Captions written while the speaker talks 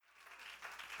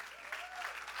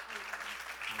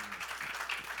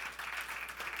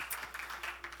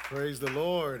Praise the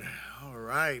Lord. All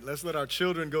right, let's let our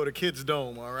children go to Kids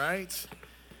Dome, all right?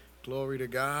 Glory to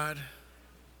God.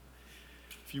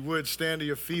 If you would, stand to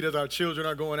your feet as our children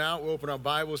are going out. We'll open our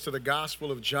Bibles to the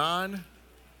Gospel of John.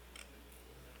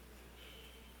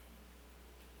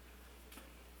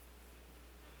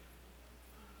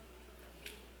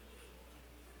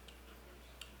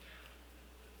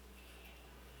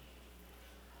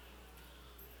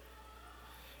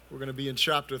 We're going to be in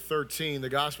chapter 13, the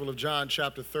Gospel of John,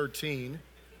 chapter 13.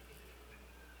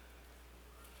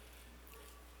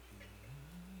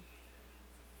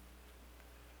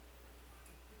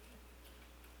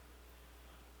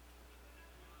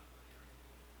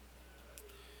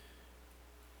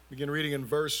 Begin reading in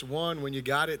verse 1. When you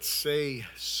got it, say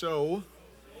so.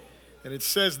 And it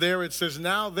says,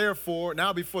 now before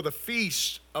the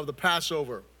feast of the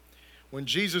Passover, when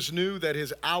Jesus knew that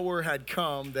his hour had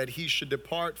come, that he should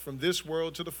depart from this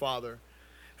world to the Father,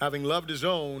 having loved his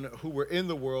own who were in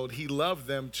the world, he loved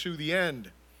them to the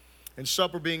end. And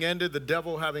supper being ended, the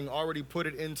devil having already put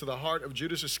it into the heart of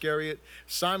Judas Iscariot,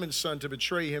 Simon's son, to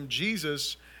betray him,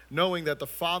 Jesus, knowing that the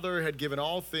Father had given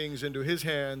all things into his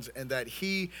hands, and that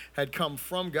he had come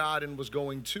from God and was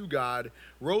going to God,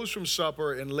 rose from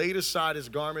supper and laid aside his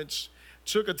garments,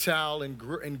 took a towel and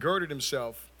girded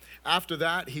himself. After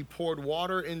that, he poured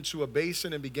water into a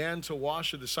basin and began to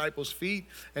wash the disciples' feet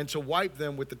and to wipe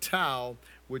them with the towel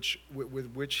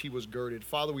with which he was girded.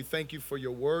 Father, we thank you for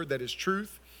your word that is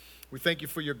truth. We thank you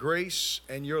for your grace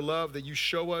and your love that you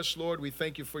show us, Lord. We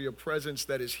thank you for your presence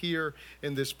that is here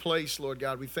in this place, Lord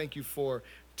God. We thank you for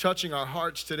touching our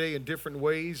hearts today in different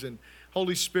ways. And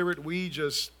Holy Spirit, we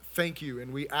just thank you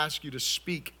and we ask you to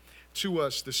speak to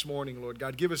us this morning, Lord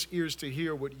God. Give us ears to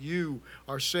hear what you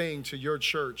are saying to your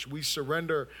church. We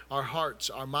surrender our hearts,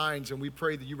 our minds, and we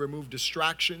pray that you remove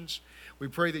distractions. We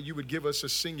pray that you would give us a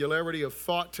singularity of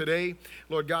thought today,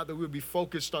 Lord God, that we would be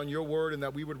focused on your word and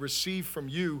that we would receive from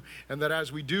you, and that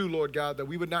as we do, Lord God, that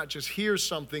we would not just hear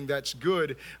something that's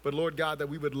good, but Lord God, that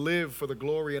we would live for the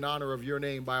glory and honor of your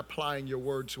name by applying your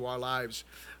word to our lives.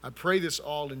 I pray this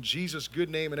all in Jesus' good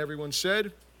name, and everyone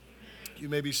said, you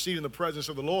may be seated in the presence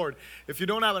of the Lord. If you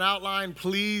don't have an outline,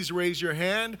 please raise your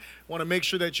hand. I want to make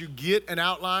sure that you get an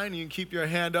outline. You can keep your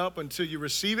hand up until you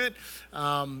receive it.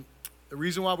 The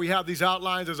reason why we have these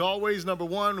outlines is always, number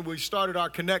one, we started our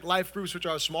Connect Life groups, which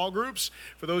are small groups.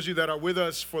 For those of you that are with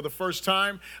us for the first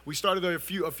time, we started a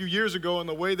few years ago, and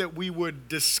the way that we would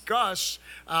discuss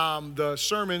the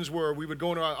sermons where we would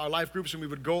go into our life groups and we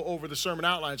would go over the sermon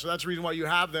outline. So that's the reason why you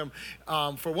have them.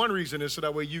 For one reason is so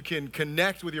that way you can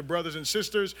connect with your brothers and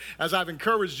sisters. As I've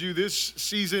encouraged you this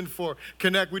season for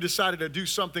Connect, we decided to do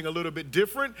something a little bit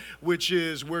different, which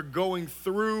is we're going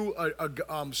through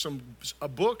a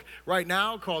book right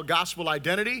now called Gospel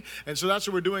Identity. And so that's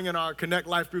what we're doing in our Connect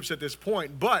Life groups at this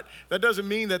point. But that doesn't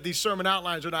mean that these sermon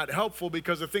outlines are not helpful,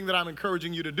 because the thing that I'm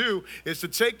encouraging you to do is to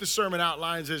take the sermon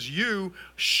outlines as you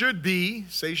should be,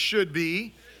 say should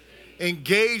be,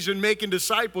 engaged in making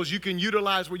disciples. You can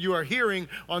utilize what you are hearing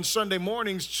on Sunday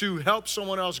mornings to help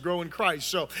someone else grow in Christ.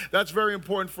 So that's very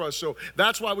important for us. So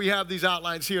that's why we have these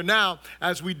outlines here. Now,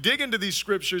 as we dig into these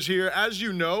scriptures here, as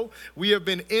you know, we have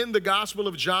been in the Gospel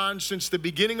of John since the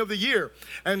beginning of the year.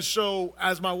 And so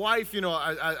as my wife,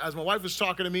 as my wife was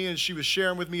talking to me and she was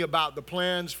sharing with me about the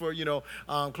plans for,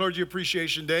 Clergy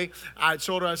Appreciation Day, I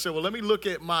told her, I said, well, let me look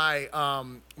at my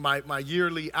my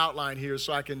yearly outline here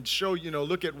so I can show,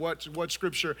 look at what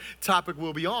scripture topic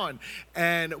we'll be on.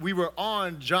 And we were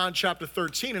on John chapter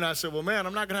 13, and I said, well, man,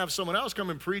 I'm not going to have someone else come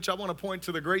and preach. I want to point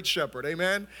to the great shepherd,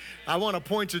 amen? I want to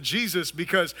point to Jesus,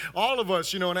 because all of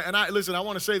us, and I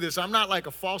want to say this, I'm not like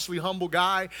a falsely humble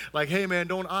guy, like, hey, man,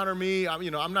 don't honor me.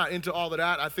 I'm not into all of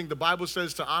that. I think the Bible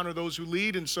says to honor those who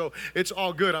lead, and so it's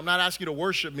all good. I'm not asking you to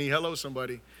worship me. Hello,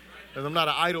 somebody. And I'm not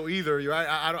an idol either, right?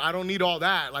 I don't need all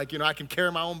that. Like, I can carry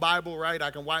my own Bible, right?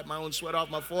 I can wipe my own sweat off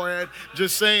my forehead.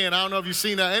 Just saying, I don't know if you've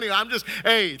seen that. Anyway,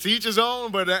 hey, to each his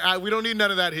own, but we don't need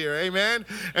none of that here, amen?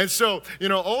 And so,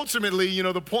 ultimately,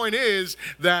 the point is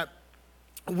that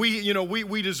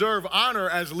we deserve honor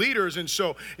as leaders. And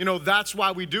so, that's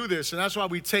why we do this. And that's why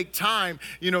we take time,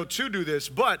 to do this.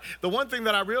 But the one thing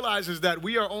that I realize is that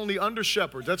we are only under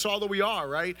shepherds. That's all that we are,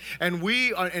 right? And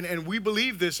we are, and we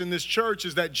believe this in this church,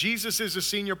 is that Jesus is the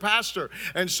senior pastor.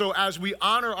 And so as we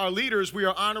honor our leaders, we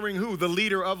are honoring who? The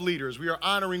leader of leaders. We are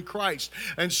honoring Christ.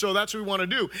 And so that's what we want to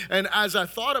do. And as I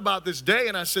thought about this day,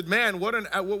 and I said, man, what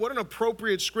an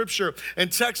appropriate scripture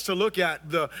and text to look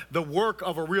at, the work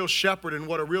of a real shepherd and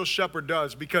what a real shepherd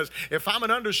does, because if I'm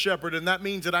an under shepherd, then that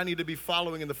means that I need to be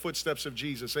following in the footsteps of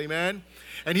Jesus. Amen?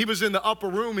 And he was in the upper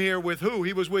room here with who?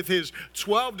 He was with his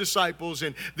 12 disciples,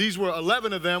 and these were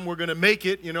 11 of them were going to make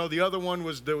it. You know, the other one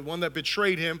was the one that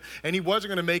betrayed him, and he wasn't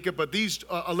going to make it. But these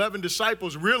 11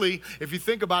 disciples, really, if you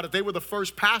think about it, they were the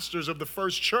first pastors of the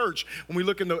first church when we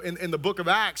look in the book of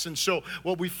Acts. And so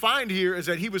what we find here is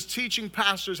that he was teaching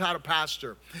pastors how to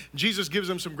pastor. Jesus gives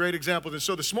them some great examples. And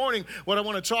so this morning, what I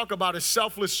want to talk about is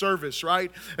selfless service,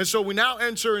 right? And so we now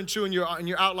enter into, in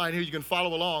your outline here, you can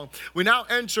follow along, we now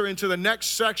enter into the next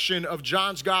section of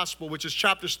John's gospel, which is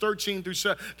chapters 13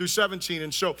 through 17.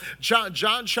 And so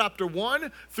John chapter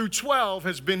 1 through 12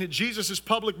 has been Jesus'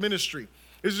 public ministry.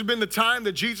 This has been the time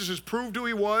that Jesus has proved who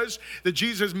he was, that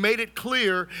Jesus has made it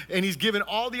clear, and he's given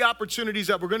all the opportunities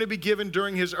that were going to be given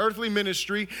during his earthly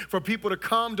ministry for people to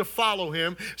come to follow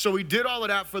him. So he did all of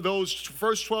that for those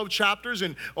first 12 chapters,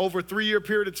 and over a 3-year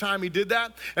period of time he did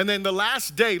that. And then the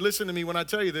last day, listen to me when I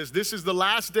tell you this is the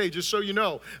last day, just so you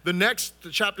know. The next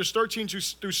chapters 13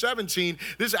 through 17,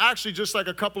 this is actually just like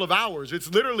a couple of hours.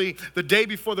 It's literally the day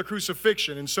before the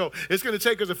crucifixion. And so it's going to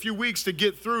take us a few weeks to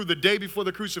get through the day before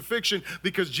the crucifixion,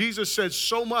 because Jesus says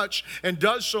so much and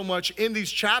does so much in these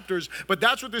chapters. But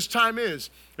that's what this time is.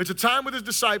 It's a time with his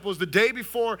disciples the day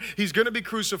before he's going to be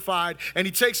crucified, and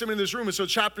he takes them in this room. And so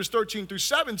chapters 13 through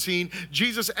 17,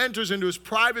 Jesus enters into his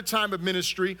private time of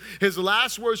ministry, his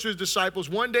last words to his disciples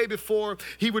one day before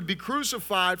he would be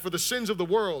crucified for the sins of the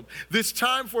world. This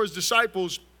time for his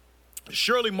disciples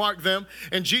surely marked them,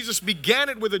 and Jesus began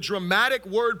it with a dramatic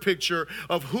word picture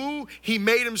of who he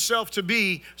made himself to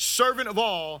be, servant of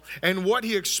all, and what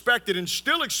he expected and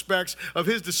still expects of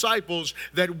his disciples,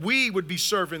 that we would be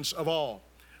servants of all.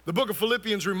 The book of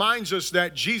Philippians reminds us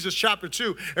that Jesus, chapter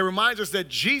 2, it reminds us that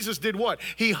Jesus did what?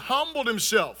 He humbled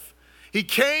himself. He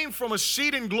came from a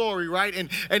seat in glory, right?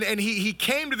 And he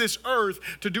came to this earth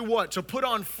to do what? To put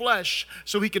on flesh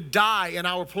so he could die in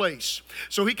our place.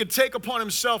 So he could take upon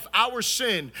himself our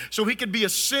sin. So he could be a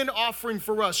sin offering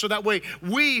for us. So that way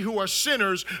we who are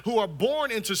sinners, who are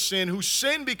born into sin, who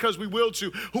sin because we will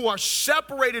to, who are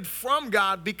separated from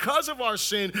God because of our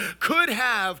sin, could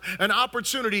have an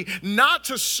opportunity not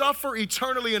to suffer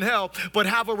eternally in hell, but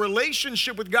have a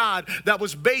relationship with God that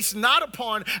was based not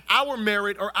upon our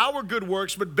merit or our good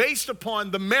works, but based upon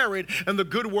the merit and the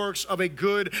good works of a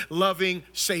good, loving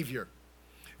Savior.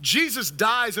 Jesus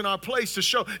dies in our place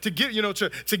to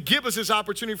give us this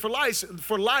opportunity for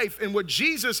life. And what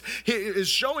Jesus is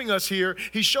showing us here,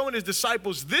 he's showing his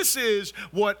disciples, this is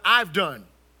what I've done.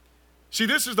 See,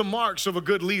 this is the marks of a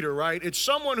good leader, right? It's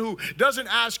someone who doesn't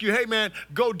ask you, hey man,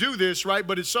 go do this, right?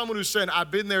 But it's someone who's saying, I've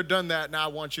been there, done that, now I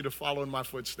want you to follow in my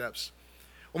footsteps.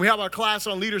 When we have our class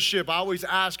on leadership, I always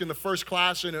ask in the first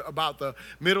class and about the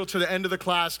middle to the end of the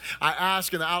class, I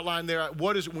ask in the outline there,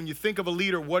 what is, when you think of a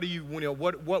leader, what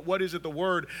is it, the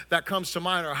word that comes to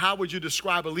mind, or how would you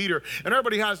describe a leader? And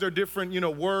everybody has their different,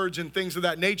 words and things of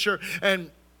that nature. And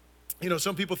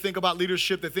some people think about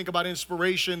leadership, they think about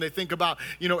inspiration, they think about,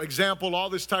 example, all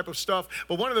this type of stuff.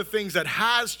 But one of the things that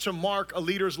has to mark a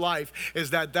leader's life is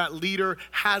that that leader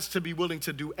has to be willing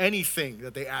to do anything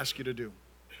that they ask you to do.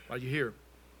 Are you here?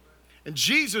 And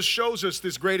Jesus shows us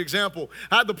this great example.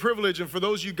 I had the privilege, and for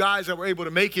those of you guys that were able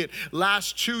to make it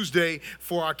last Tuesday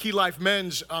for our Key Life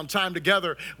Men's time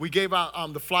together, we gave out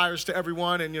the flyers to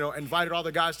everyone and, invited all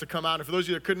the guys to come out. And for those of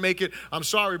you that couldn't make it, I'm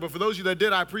sorry. But for those of you that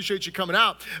did, I appreciate you coming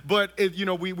out. But,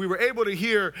 we were able to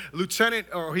hear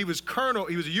he was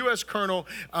a U.S. Colonel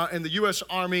in the U.S.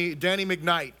 Army, Danny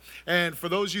McKnight. And for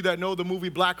those of you that know the movie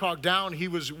Black Hawk Down, he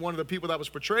was one of the people that was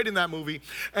portrayed in that movie.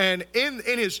 And in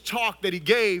his talk that he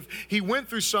gave, he went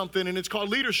through something, and it's called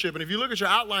leadership. And if you look at your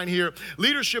outline here,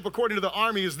 leadership, according to the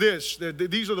Army, is this.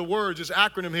 These are the words, this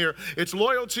acronym here. It's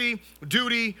loyalty,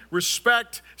 duty,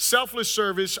 respect, selfless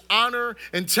service, honor,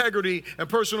 integrity, and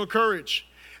personal courage.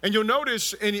 And you'll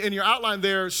notice in your outline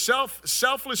there,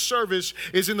 selfless service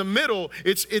is in the middle.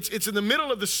 It's in the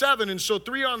middle of the 7, and so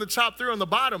 3 on the top, 3 on the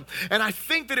bottom. And I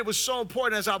think that it was so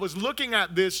important as I was looking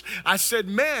at this, I said,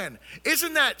 man,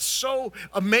 isn't that so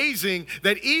amazing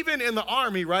that even in the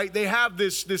Army, right, they have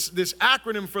this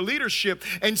acronym for leadership,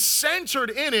 and centered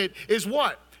in it is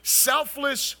what?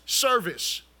 Selfless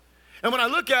service. And when I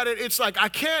look at it, it's like I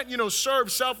can't,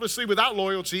 serve selflessly without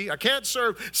loyalty. I can't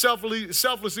serve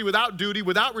selflessly without duty,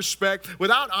 without respect,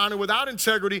 without honor, without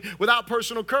integrity, without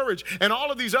personal courage. And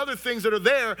all of these other things that are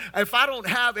there, if I don't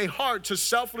have a heart to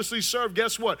selflessly serve,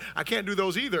 guess what? I can't do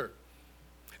those either.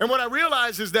 And what I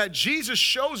realize is that Jesus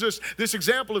shows us this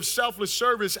example of selfless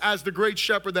service as the great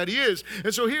shepherd that he is.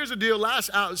 And so here's the deal,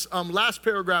 last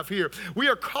paragraph here. We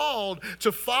are called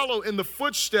to follow in the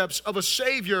footsteps of a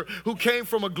Savior who came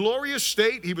from a glorious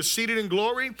state, he was seated in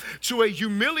glory, to a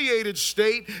humiliated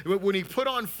state when he put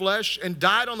on flesh and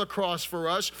died on the cross for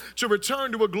us, to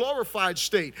return to a glorified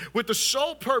state with the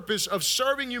sole purpose of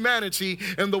serving humanity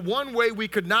in the one way we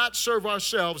could not serve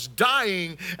ourselves,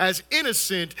 dying as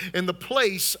innocent in the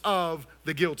place of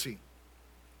the guilty.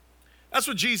 That's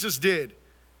what Jesus did.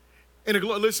 And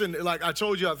listen, like I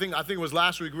told you, I think it was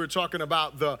last week, we were talking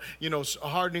about the,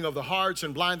 hardening of the hearts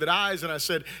and blinded eyes. And I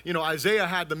said, Isaiah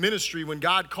had the ministry when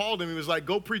God called him. He was like,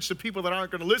 go preach to people that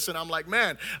aren't going to listen. I'm like,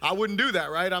 man, I wouldn't do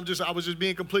that, right? I was just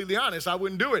being completely honest. I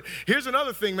wouldn't do it. Here's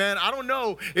another thing, man. I don't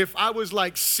know if I was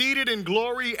like seated in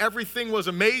glory, everything was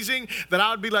amazing, that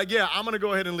I would be like, yeah, I'm going to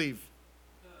go ahead and leave.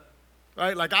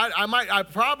 Right? Like I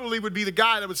probably would be the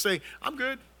guy that would say, I'm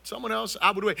good. Someone else,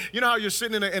 I would wait. You know how you're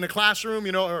sitting in a classroom,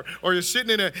 or you're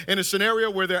sitting in a scenario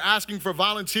where they're asking for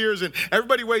volunteers and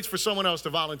everybody waits for someone else to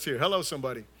volunteer. Hello,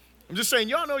 somebody. I'm just saying,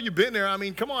 y'all know you've been there. I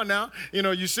mean, come on now.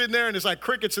 You're sitting there and it's like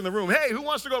crickets in the room. Hey, who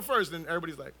wants to go first? And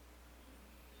everybody's like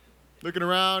looking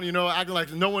around, acting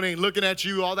like no one ain't looking at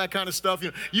you, all that kind of stuff.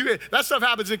 That stuff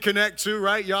happens in Connect too,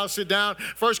 right? Y'all sit down.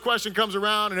 First question comes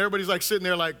around and everybody's like sitting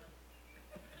there like,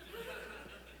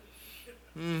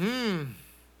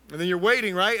 And then you're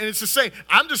waiting, right? And it's the same.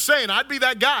 I'm just saying, I'd be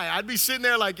that guy. I'd be sitting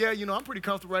there like, yeah, I'm pretty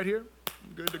comfortable right here.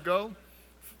 I'm good to go.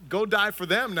 Go die for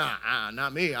them? Nah,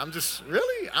 not me.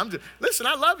 Listen,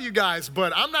 I love you guys,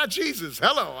 but I'm not Jesus.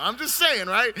 Hello, I'm just saying,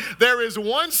 right? There is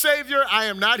one Savior. I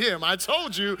am not him. I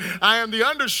told you, I am the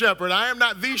under shepherd. I am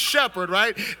not the shepherd,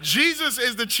 right? Jesus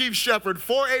is the chief shepherd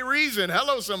for a reason.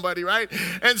 Hello, somebody, right?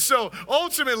 And so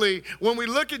ultimately, when we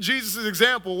look at Jesus'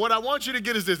 example, what I want you to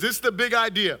get is this. This is the big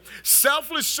idea.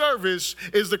 Selfless service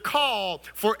is the call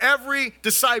for every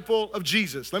disciple of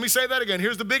Jesus. Let me say that again.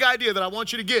 Here's the big idea that I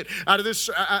want you to get out of this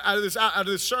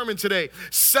sermon today.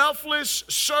 Selfless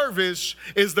service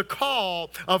is the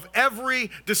call of every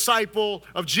disciple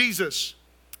of Jesus.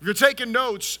 If you're taking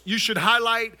notes, you should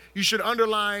highlight, you should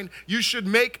underline, you should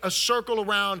make a circle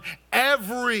around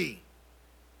every.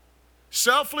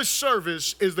 Selfless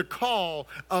service is the call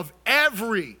of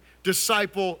every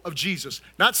disciple of Jesus,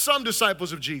 not some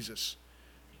disciples of Jesus.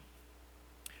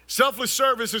 Selfless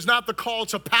service is not the call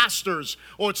to pastors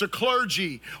or to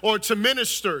clergy or to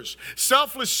ministers.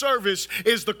 Selfless service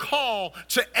is the call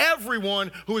to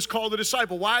everyone who is called a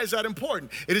disciple. Why is that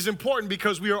important? It is important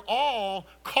because we are all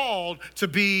called to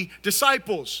be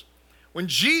disciples. When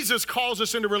Jesus calls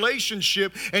us into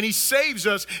relationship and he saves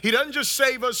us, he doesn't just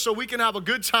save us so we can have a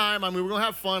good time. I mean, we're going to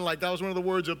have fun, like that was one of the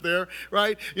words up there,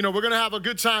 right? We're going to have a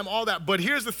good time, all that. But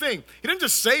here's the thing. He didn't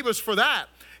just save us for that.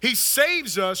 He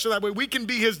saves us so that way we can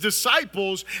be his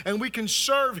disciples and we can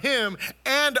serve him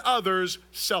and others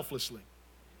selflessly.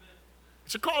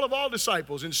 It's a call of all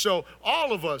disciples. And so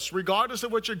all of us, regardless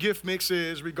of what your gift mix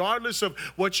is, regardless of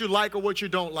what you like or what you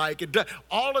don't like,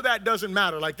 all of that doesn't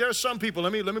matter. Like there are some people,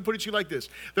 let me put it to you like this.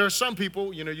 There are some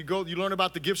people, you learn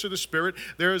about the gifts of the Spirit.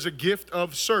 There is a gift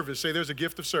of service. Say there's a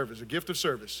gift of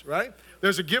service, right?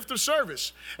 There's a gift of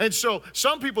service. And so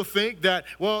some people think that,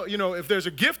 well, if there's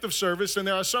a gift of service, then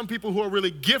there are some people who are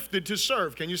really gifted to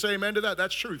serve. Can you say amen to that?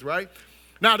 That's truth, right?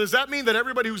 Now, does that mean that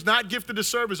everybody who's not gifted to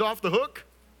serve is off the hook?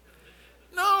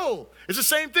 No, it's the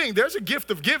same thing. There's a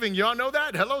gift of giving. Y'all know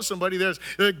that? Hello, somebody. There's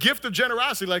a gift of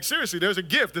generosity. Like seriously, there's a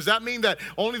gift. Does that mean that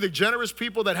only the generous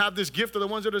people that have this gift are the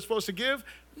ones that are supposed to give?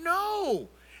 No.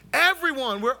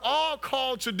 Everyone, we're all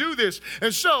called to do this.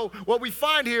 And so what we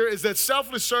find here is that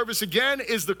selfless service, again,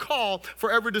 is the call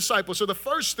for every disciple. So the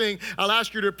first thing I'll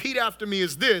ask you to repeat after me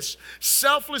is this.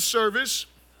 Selfless service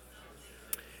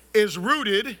is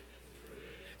rooted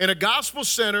in a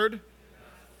gospel-centered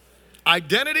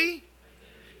identity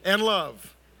and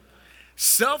love.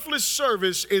 Selfless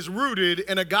service is rooted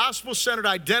in a gospel-centered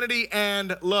identity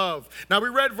and love. Now, we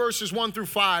read verses 1 through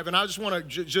 5, and I just want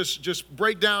to just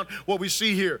break down what we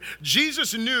see here.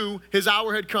 Jesus knew his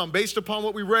hour had come, based upon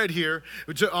what we read here,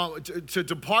 to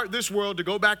depart this world, to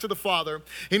go back to the Father.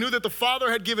 He knew that the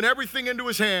Father had given everything into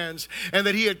his hands, and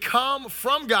that he had come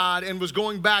from God and was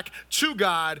going back to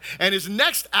God. And his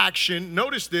next action,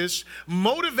 notice this,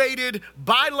 motivated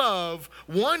by love,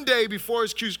 one day before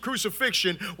his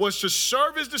crucifixion, was to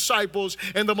serve his disciples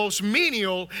in the most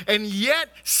menial and yet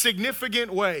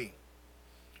significant way.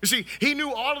 You see, he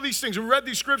knew all of these things. We read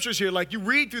these scriptures here, like you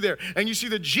read through there, and you see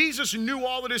that Jesus knew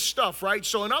all of this stuff, right?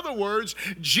 So in other words,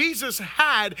 Jesus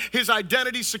had his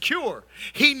identity secure.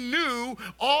 He knew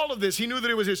all of this. He knew that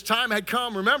it was his time had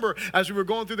come. Remember, as we were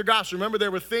going through the gospel, remember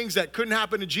there were things that couldn't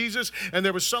happen to Jesus, and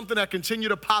there was something that continued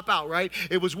to pop out, right?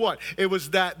 It was what? It was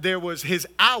that there was his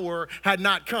hour had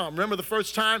not come. Remember the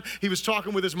first time he was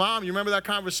talking with his mom? You remember that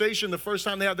conversation? The first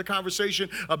time they had the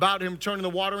conversation about him turning the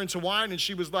water into wine, and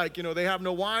she was like, they have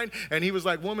no wine. And he was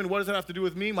like, woman, what does that have to do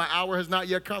with me? My hour has not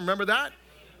yet come. Remember that?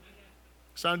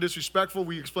 Sounded disrespectful.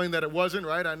 We explained that it wasn't,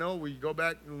 right? I know. We go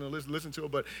back and listen to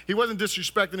it. But he wasn't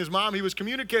disrespecting his mom. He was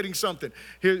communicating something.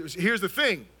 Here's the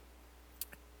thing.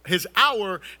 His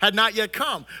hour had not yet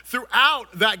come. Throughout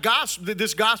that gospel,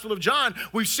 this Gospel of John,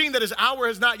 we've seen that his hour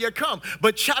has not yet come.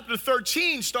 But chapter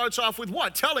 13 starts off with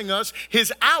what? Telling us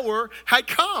his hour had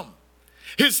come.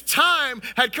 His time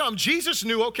had come. Jesus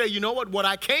knew, okay, you know what? What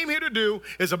I came here to do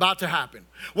is about to happen.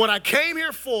 What I came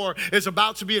here for is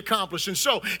about to be accomplished. And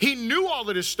so he knew all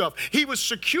of this stuff. He was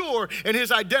secure in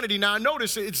his identity. Now,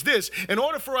 notice it's this. In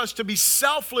order for us to be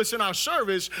selfless in our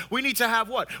service, we need to have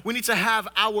what? We need to have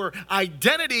our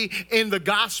identity in the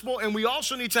gospel, and we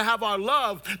also need to have our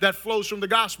love that flows from the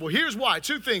gospel. Here's why.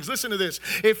 Two things. Listen to this.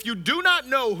 If you do not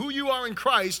know who you are in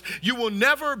Christ, you will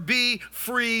never be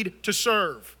freed to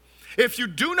serve. If you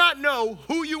do not know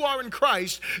who you are in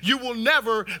Christ, you will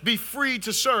never be free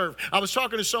to serve. I was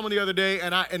talking to someone the other day,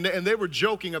 and they were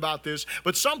joking about this,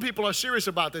 but some people are serious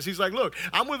about this. He's like, look,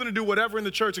 I'm willing to do whatever in the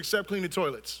church except clean the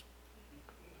toilets.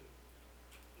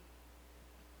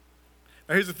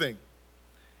 Now, here's the thing.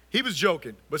 He was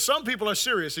joking, but some people are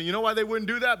serious, and you know why they wouldn't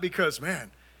do that? Because,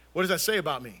 man, what does that say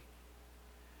about me?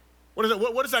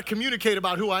 What does that communicate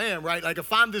about who I am, right? Like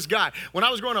if I'm this guy. When I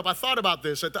was growing up, I thought about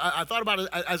this. I thought about it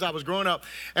as I was growing up.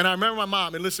 And I remember my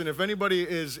mom, and listen, if anybody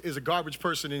is a garbage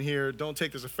person in here, don't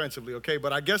take this offensively, okay?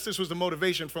 But I guess this was the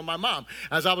motivation from my mom.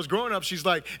 As I was growing up, she's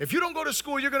like, if you don't go to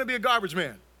school, you're going to be a garbage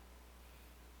man.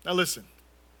 Now listen,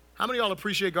 how many of y'all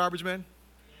appreciate garbage men?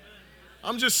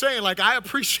 I'm just saying, like, I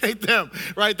appreciate them,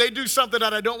 right? They do something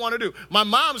that I don't want to do. My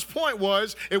mom's point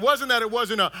was, it wasn't that it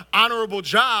wasn't an honorable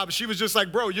job. She was just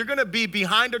like, bro, you're going to be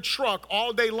behind a truck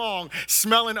all day long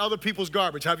smelling other people's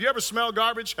garbage. Have you ever smelled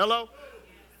garbage? Hello?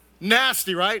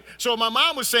 Nasty, right? So what my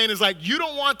mom was saying is like, you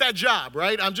don't want that job,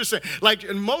 right? I'm just saying, like,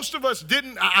 and most of us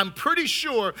didn't. I'm pretty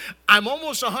sure, I'm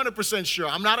almost 100% sure.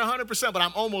 I'm not 100%, but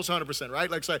I'm almost 100%, right?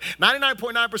 Like, say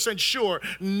 99.9% sure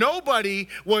nobody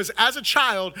was, as a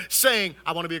child, saying,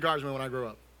 I want to be a garbage man when I grow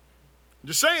up. I'm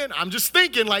just saying, I'm just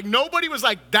thinking, like, nobody was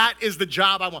like, that is the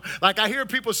job I want. Like, I hear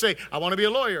people say, I want to be a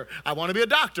lawyer. I want to be a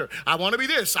doctor. I want to be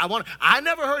this. I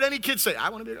never heard any kid say, I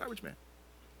want to be a garbage man.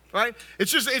 Right?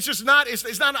 It's not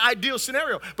an ideal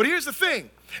scenario. But here's the thing.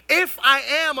 If I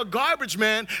am a garbage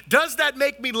man, does that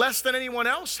make me less than anyone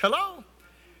else? Hello?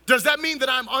 Does that mean that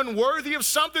I'm unworthy of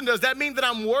something? Does that mean that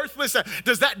I'm worthless?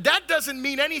 That doesn't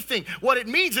mean anything. What it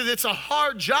means is it's a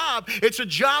hard job. It's a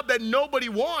job that nobody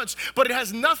wants, but it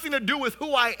has nothing to do with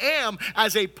who I am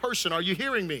as a person. Are you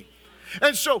hearing me?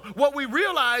 And so what we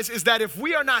realize is that if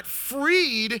we are not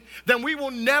freed, then we will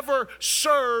never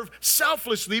serve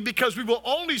selflessly, because we will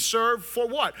only serve for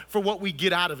what? For what we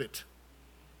get out of it.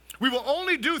 We will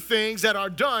only do things that are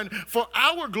done for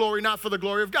our glory, not for the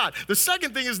glory of God. The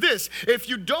second thing is this. If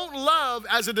you don't love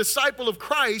as a disciple of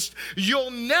Christ,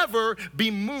 you'll never be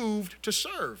moved to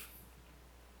serve.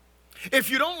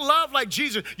 If you don't love like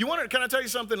Jesus, can I tell you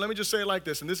something? Let me just say it like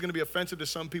this, and this is going to be offensive to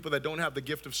some people that don't have the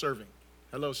gift of serving.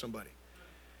 Hello, somebody.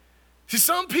 See,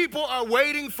 some people are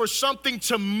waiting for something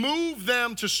to move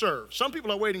them to serve. Some people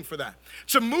are waiting for that,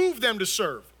 to move them to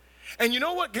serve. And you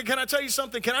know what? Can I tell you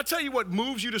something? Can I tell you what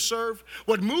moves you to serve?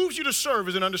 What moves you to serve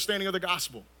is an understanding of the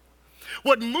gospel.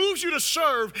 What moves you to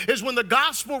serve is when the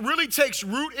gospel really takes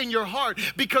root in your heart,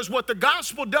 because what the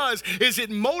gospel does is it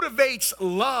motivates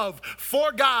love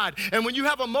for God. And when you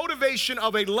have a motivation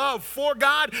of a love for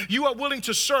God, you are willing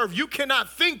to serve. You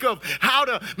cannot think of how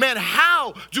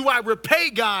do I repay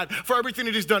God for everything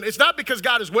that he's done? It's not because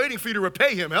God is waiting for you to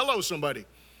repay him. Hello, somebody.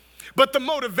 But the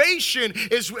motivation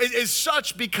is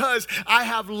such because I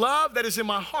have love that is in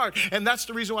my heart, and that's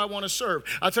the reason why I want to serve.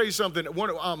 I'll tell you something.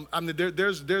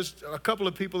 There's a couple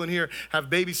of people in here have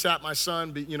babysat my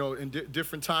son, in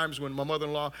different times when my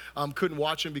mother-in-law couldn't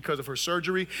watch him because of her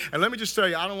surgery. And let me just tell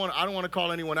you, I don't want to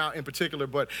call anyone out in particular,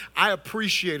 but I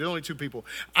appreciate, only two people.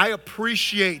 I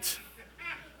appreciate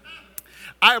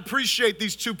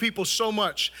these two people so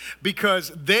much,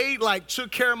 because they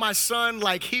took care of my son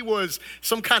like he was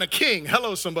some kind of king.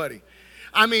 Hello, somebody.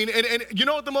 I mean, and you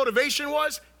know what the motivation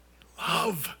was?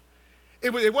 Love.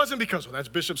 It wasn't because, well, that's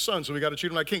Bishop's son, so we got to treat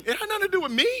him like king. It had nothing to do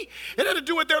with me. It had to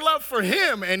do with their love for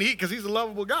him, and because he's a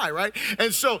lovable guy, right?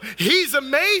 And so he's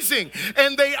amazing.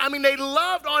 And they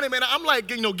loved on him. And I'm like,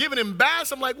 giving him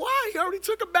baths. I'm like, why? He already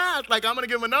took a bath. Like, I'm going to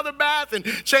give him another bath and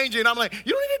change it. And I'm like,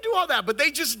 you don't need to do all that. But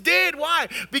they just did. Why?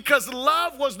 Because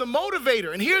love was the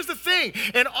motivator. And here's the thing.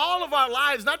 In all of our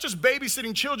lives, not just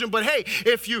babysitting children, but hey,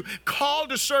 if you call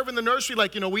to serve in the nursery,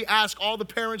 like, we ask all the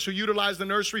parents who utilize the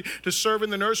nursery to serve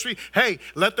in the nursery, hey,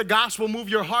 let the gospel move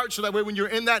your heart so that way when you're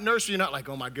in that nursery, you're not like,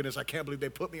 oh my goodness, I can't believe they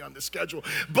put me on this schedule.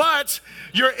 But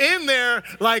you're in there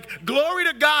like, glory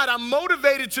to God, I'm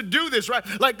motivated to do this, right?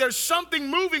 Like there's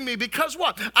something moving me because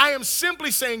what? I am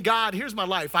simply saying, God, here's my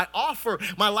life. I offer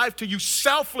my life to you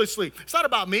selflessly. It's not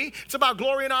about me. It's about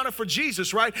glory and honor for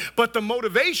Jesus, right? But the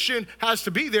motivation has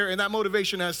to be there, and that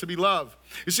motivation has to be love.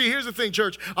 You see, here's the thing,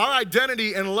 church. Our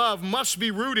identity and love must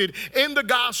be rooted in the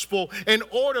gospel in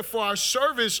order for our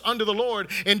service under the Lord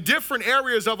in different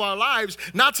areas of our lives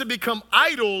not to become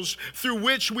idols through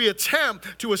which we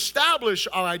attempt to establish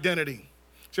our identity.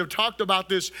 So I've talked about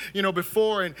this,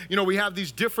 before, and, we have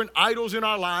these different idols in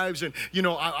our lives, and,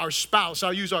 our spouse.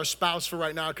 I'll use our spouse for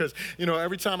right now because,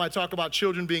 every time I talk about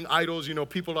children being idols,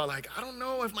 people are like, I don't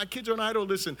know if my kids are an idol.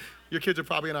 Listen, your kids are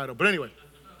probably an idol. But anyway.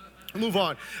 Move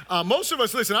on. Most of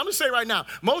us, listen, I'm going to say right now,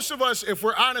 most of us, if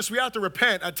we're honest, we have to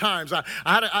repent at times. I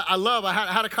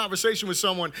had a conversation with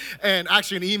someone, and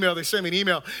actually an email, they sent me an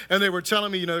email, and they were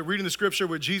telling me, reading the scripture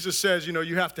where Jesus says,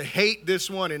 you have to hate this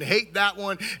one and hate that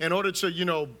one in order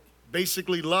to,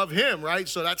 basically love him, right?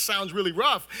 So that sounds really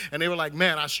rough. And they were like,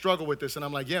 man, I struggle with this. And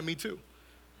I'm like, yeah, me too.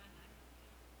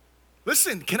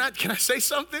 Listen, can I say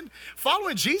something?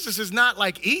 Following Jesus is not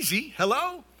like easy.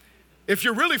 Hello? If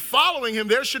you're really following him,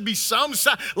 there should be some,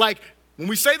 like when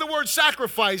we say the word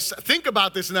sacrifice, think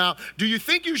about this now. Do you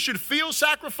think you should feel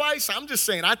sacrifice? I'm just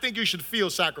saying, I think you should feel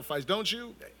sacrifice, don't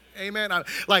you? Amen.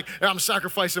 I'm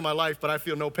sacrificing my life, but I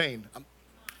feel no pain.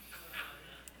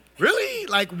 Really?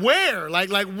 Like where? Like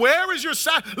where is your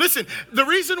Listen, the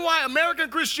reason why American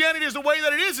Christianity is the way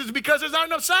that it is because there's not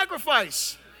enough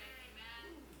sacrifice.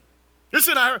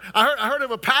 Listen, I heard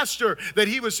of a pastor that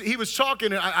he was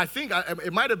talking, and I think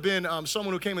it might have been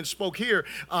someone who came and spoke here.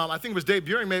 I think it was Dave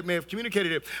Buring may have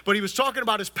communicated it, but he was talking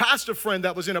about his pastor friend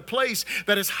that was in a place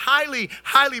that is highly,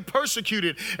 highly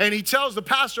persecuted. And he tells the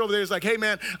pastor over there, he's like, hey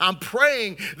man, I'm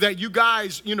praying that you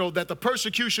guys, that the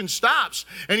persecution stops.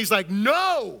 And he's like,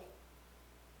 no.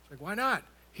 It's like, why not?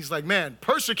 He's like, man,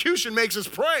 persecution makes us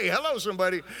pray. Hello,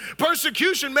 somebody.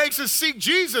 Persecution makes us seek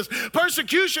Jesus.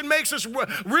 Persecution makes us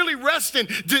really rest and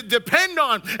depend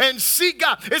on and seek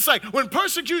God. It's like when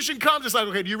persecution comes, it's like,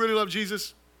 okay, do you really love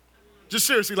Jesus? Just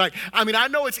seriously, I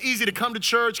know it's easy to come to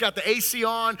church, got the AC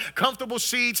on, comfortable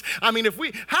seats.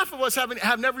 Half of us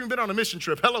have never even been on a mission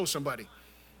trip. Hello, somebody.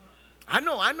 I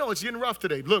know it's getting rough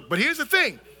today. Look, but here's the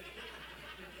thing.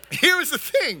 Here is the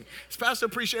thing. It's Pastor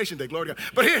Appreciation Day, glory to God.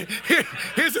 But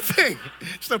here's the thing.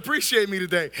 Just appreciate me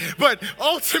today. But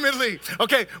ultimately,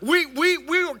 okay, we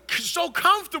were so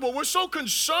comfortable. We're so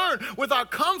concerned with our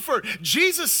comfort.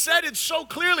 Jesus said it so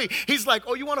clearly. He's like,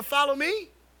 oh, you want to follow me?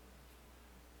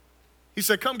 He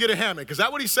said, come get a hammock. Is that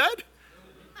what he said?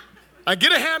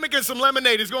 Get a hammock and some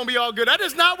lemonade. It's going to be all good. That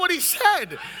is not what he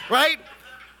said, right?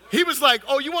 He was like,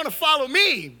 oh, you want to follow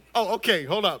me? Oh, okay,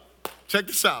 hold up. Check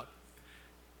this out.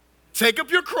 Take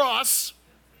up your cross,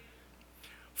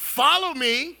 follow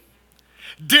me,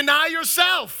 deny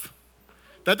yourself.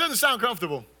 That doesn't sound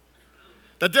comfortable.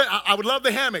 I would love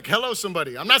the hammock. Hello,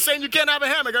 somebody. I'm not saying you can't have a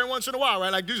hammock every once in a while,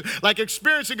 right? Like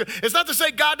experiencing good. It's not to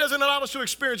say God doesn't allow us to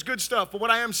experience good stuff, but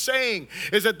what I am saying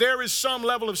is that there is some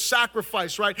level of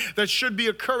sacrifice, right, that should be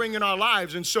occurring in our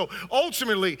lives. And so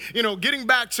ultimately, getting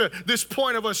back to this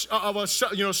point of us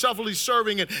selflessly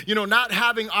serving and, not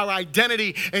having our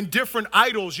identity in different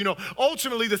idols,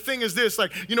 ultimately the thing is this,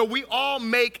 we all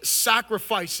make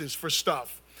sacrifices for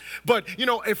stuff. But,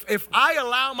 if I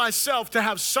allow myself to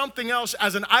have something else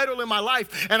as an idol in my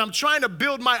life and I'm trying to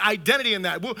build my identity in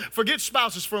that, we'll forget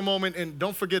spouses for a moment and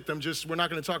don't forget them. We're not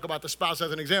going to talk about the spouse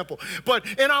as an example. But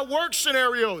in our work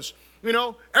scenarios,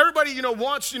 everybody,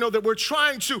 wants, that we're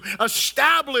trying to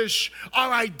establish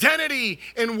our identity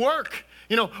in work.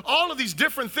 All of these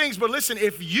different things. But listen,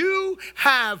 if you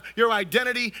have your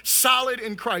identity solid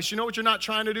in Christ, you know what you're not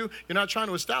trying to do? You're not trying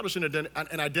to establish an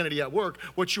identity at work.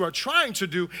 What you are trying to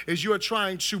do is you are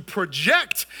trying to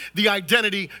project the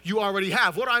identity you already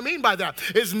have. What I mean by that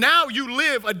is now you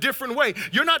live a different way.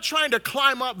 You're not trying to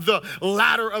climb up the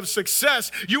ladder of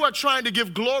success. You are trying to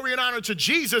give glory and honor to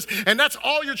Jesus, and that's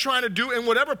all you're trying to do in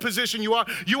whatever position you are.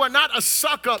 You are not a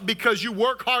suck up because you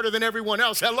work harder than everyone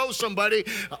else. Hello, somebody.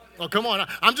 Oh, come on.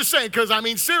 but I'm just saying, because I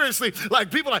mean, seriously,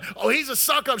 like people are like, oh, he's a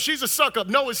suck up, she's a suck up.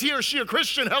 No, is he or she a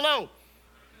Christian? Hello.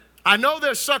 I know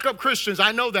there's suck-up Christians.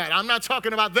 I know that. I'm not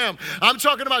talking about them. I'm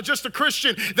talking about just a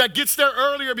Christian that gets there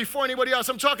earlier before anybody else.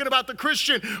 I'm talking about the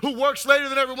Christian who works later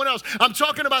than everyone else. I'm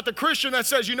talking about the Christian that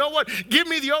says, you know what? Give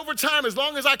me the overtime as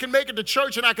long as I can make it to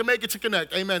church and I can make it to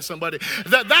Connect. Amen, somebody.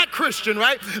 That Christian,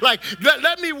 right? Like,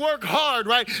 let me work hard,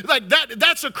 right? Like,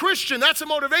 that's a Christian. That's a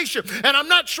motivation. And I'm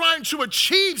not trying to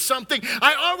achieve something.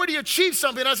 I already achieved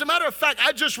something. As a matter of fact,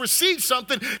 I just received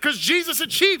something because Jesus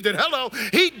achieved it. Hello.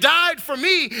 He died for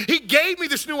me. He gave me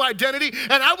this new identity,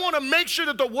 and I want to make sure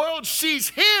that the world sees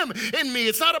him in me.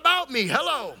 It's not about me.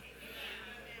 Hello.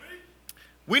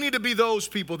 We need to be those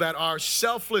people that are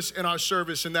selfless in our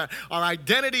service and that our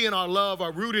identity and our love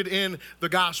are rooted in the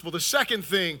gospel. The second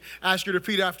thing, I ask you to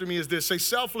repeat after me, is this. Say,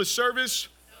 selfless service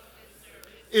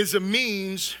is a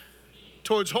means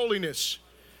towards holiness.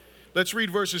 Let's read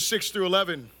verses 6 through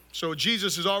 11. So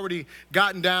Jesus has already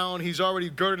gotten down. He's already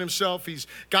girded himself. He's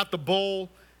got the bowl.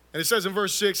 And it says in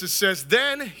verse 6, it says,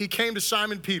 then he came to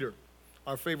Simon Peter,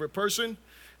 our favorite person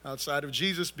outside of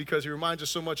Jesus because he reminds us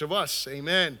so much of us.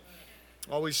 Amen.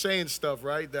 Always saying stuff,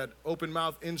 right? That open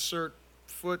mouth, insert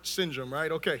foot syndrome,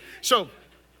 right? Okay. So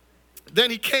then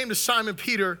he came to Simon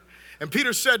Peter, and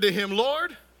Peter said to him,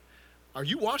 Lord, are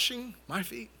you washing my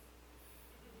feet?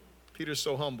 Peter's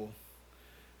so humble.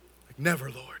 Like,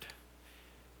 never, Lord.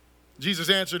 Jesus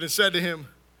answered and said to him,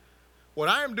 what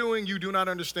I am doing you do not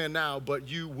understand now, but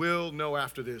you will know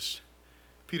after this.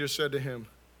 Peter said to him,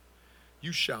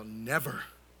 you shall never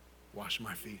wash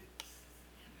my feet.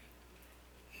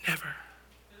 Never.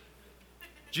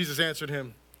 Jesus answered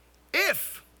him,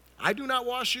 if I do not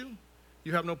wash you,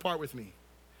 you have no part with me.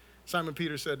 Simon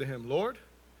Peter said to him, Lord,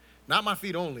 not my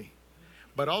feet only,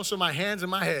 but also my hands and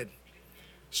my head.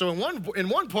 So in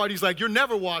one part, he's like, you're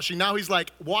never washing. Now he's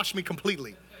like, wash me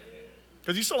completely.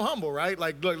 Because he's so humble, right?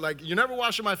 Like, look, like, you're never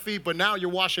washing my feet, but now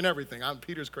you're washing everything.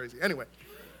 Peter's crazy. Anyway,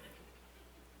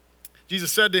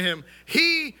 Jesus said to him,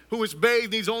 he who is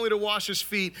bathed needs only to wash his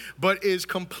feet, but is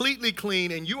completely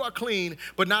clean, and you are clean,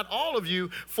 but not all of you,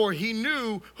 for he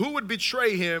knew who would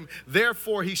betray him.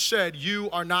 Therefore, he said, you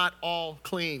are not all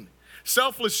clean.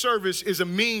 Selfless service is a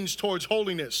means towards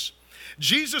holiness.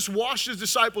 Jesus washed his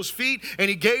disciples' feet, and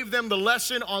he gave them the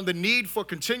lesson on the need for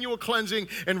continual cleansing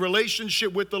and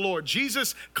relationship with the Lord.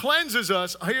 Jesus cleanses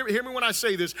us. Hear me when I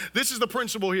say this. This is the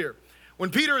principle here. When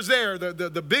Peter is there,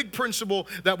 the big principle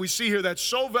that we see here that's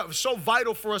so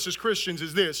vital for us as Christians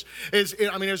is this.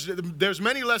 There's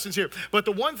many lessons here, but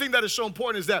the one thing that is so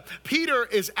important is that Peter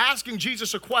is asking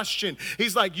Jesus a question.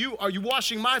 He's like, are you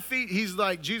washing my feet? He's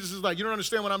like, Jesus is like, you don't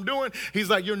understand what I'm doing. He's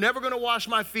like, you're never going to wash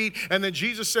my feet. And then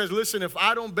Jesus says, listen, if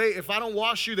I don't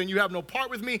wash you, then you have no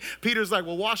part with me. Peter's like,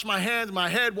 well, wash my hands, my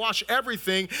head, wash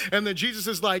everything. And then Jesus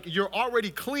is like, you're already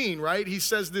clean, right? He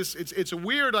says this, it's a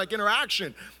weird like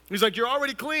interaction. He's like, you're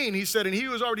already clean. He said, and he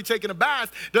who's already taken a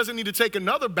bath doesn't need to take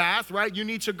another bath, right? You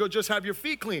need to go just have your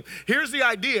feet clean. Here's the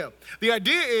idea. The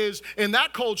idea is in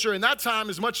that culture, in that time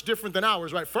is much different than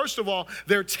ours, right? First of all,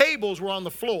 their tables were on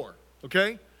the floor,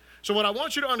 okay? So what I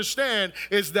want you to understand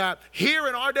is that here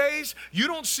in our days, you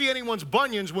don't see anyone's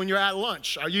bunions when you're at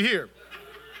lunch. Are you here?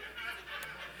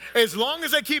 As long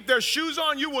as they keep their shoes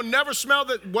on, you will never smell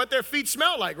what their feet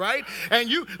smell like, right? And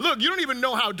you don't even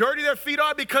know how dirty their feet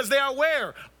are because they are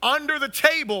where? Under the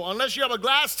table, unless you have a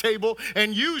glass table,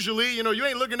 and usually, you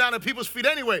ain't looking down at people's feet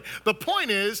anyway. The point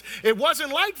is, it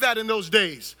wasn't like that in those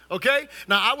days, okay?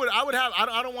 Now,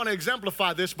 I don't want to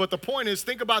exemplify this, but the point is,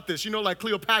 think about this. Like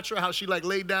Cleopatra, how she like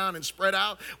laid down and spread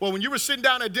out. Well, when you were sitting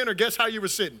down at dinner, guess how you were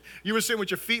sitting? You were sitting with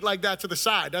your feet like that to the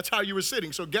side. That's how you were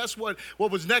sitting. So guess what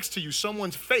was next to you?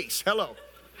 Someone's face. Hello.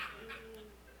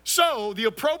 So the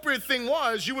appropriate thing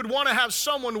was you would want to have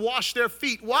someone wash their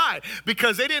feet. Why?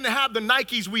 Because they didn't have the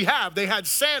Nikes we have. They had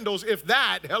sandals, if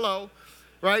that. Hello.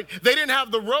 Right? They didn't have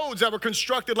the roads that were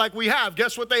constructed like we have.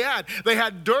 Guess what they had? They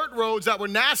had dirt roads that were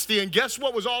nasty, and guess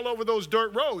what was all over those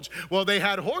dirt roads? Well, they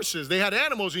had horses. They had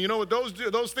animals, and you know what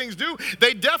those things do?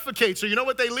 They defecate. So you know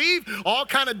what they leave? All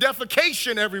kind of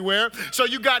defecation everywhere. So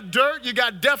you got dirt, you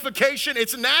got defecation.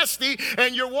 It's nasty,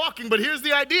 and you're walking. But here's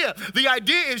the idea. The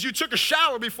idea is you took a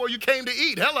shower before you came to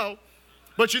eat. Hello.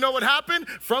 But you know what happened?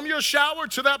 From your shower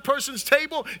to that person's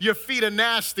table, your feet are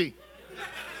nasty.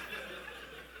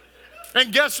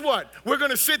 And guess what? We're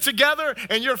going to sit together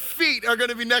and your feet are going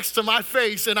to be next to my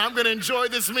face and I'm going to enjoy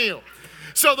this meal.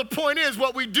 So the point is,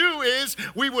 what we do is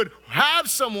we would have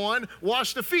someone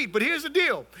wash the feet. But here's the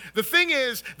deal. The thing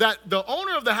is that the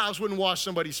owner of the house wouldn't wash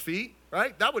somebody's feet,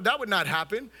 right? That would not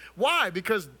happen. Why?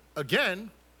 Because,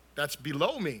 again, that's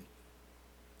below me.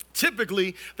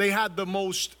 typically they had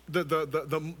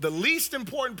the least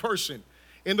important person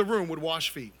in the room would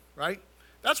wash feet, right?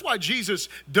 That's why Jesus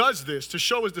does this, to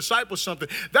show his disciples something.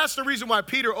 That's the reason why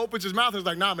Peter opens his mouth and is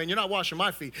like, nah, man, you're not washing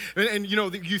my feet. And you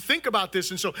know, you think about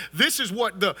this, and so this is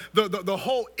what the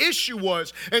whole issue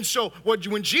was. And so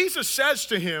when Jesus says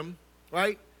to him,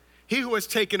 right, he who has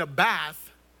taken a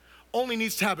bath only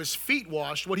needs to have his feet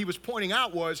washed, what he was pointing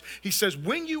out was, he says,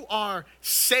 when you are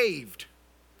saved,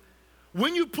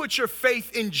 when you put your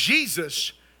faith in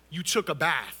Jesus, you took a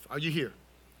bath. Are you here?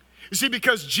 You see,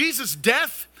 because Jesus'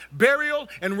 death, burial,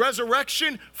 and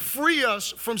resurrection free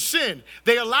us from sin.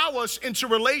 They allow us into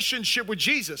relationship with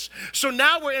Jesus. So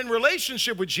now we're in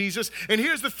relationship with Jesus, and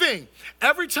here's the thing.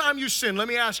 Every time you sin, let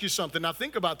me ask you something. Now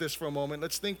think about this for a moment.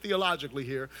 Let's think theologically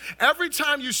here. Every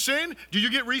time you sin, do you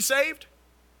get resaved?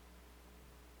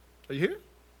 Are you here?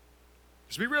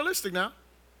 Let's be realistic now,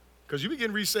 because you be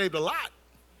getting resaved a lot.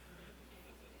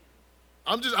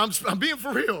 I'm being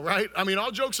for real, right? I mean,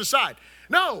 all jokes aside.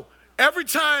 No. Every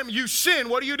time you sin,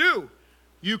 what do?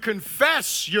 You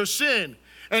confess your sin.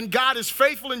 And God is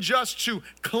faithful and just to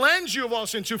cleanse you of all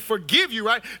sin, to forgive you,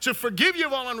 right? To forgive you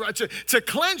of all unrighteousness, to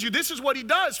cleanse you. This is what he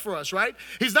does for us, right?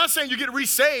 He's not saying you get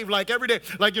resaved like every day.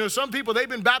 Like, you know, some people, they've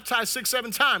been baptized 6,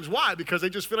 7 times. Why? Because they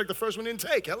just feel like the first one didn't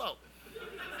take. Hello.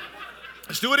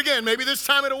 Let's do it again. Maybe this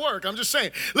time it'll work. I'm just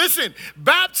saying. Listen,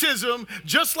 baptism,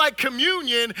 just like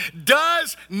communion,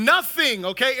 does nothing,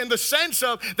 okay? In the sense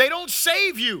of they don't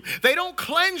save you. They don't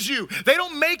cleanse you. They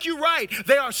don't make you right.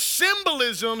 They are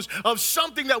symbolisms of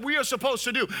something that we are supposed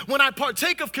to do. When I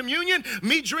partake of communion,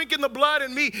 me drinking the blood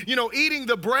and me, you know, eating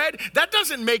the bread, that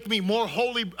doesn't make me more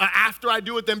holy after I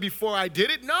do it than before I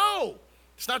did it. No,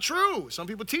 it's not true. Some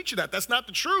people teach you that. That's not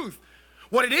the truth.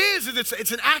 What it is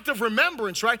it's an act of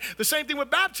remembrance, right? The same thing with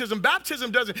baptism.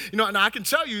 Baptism doesn't, you know, and I can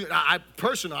tell you, I'll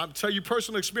tell you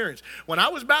personal experience. When I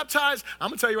was baptized, I'm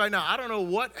going to tell you right now, I don't know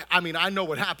what, I mean, I know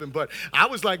what happened, but I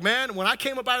was like, man, when I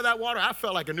came up out of that water, I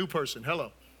felt like a new person.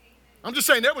 Hello. I'm just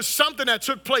saying there was something that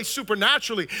took place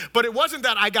supernaturally, but it wasn't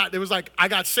that I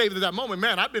got saved at that moment.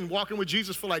 Man, I've been walking with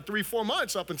Jesus for like 3-4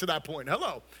 months up until that point.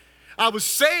 Hello. I was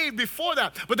saved before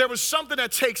that, but there was something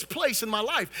that takes place in my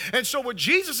life. And so what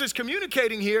Jesus is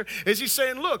communicating here is he's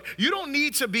saying, look, you don't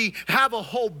need to have a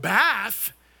whole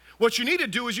bath. What you need to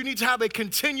do is you need to have a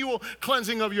continual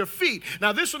cleansing of your feet.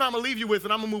 Now, this one I'm going to leave you with,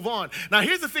 and I'm going to move on. Now,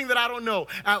 here's the thing that I don't know.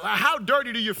 How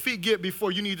dirty do your feet get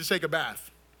before you need to take a bath?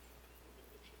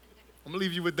 I'm going to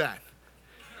leave you with that.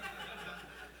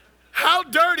 How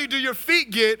dirty do your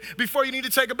feet get before you need to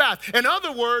take a bath? In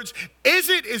other words,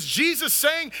 is Jesus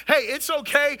saying, hey, it's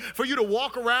okay for you to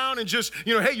walk around and just,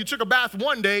 you know, hey, you took a bath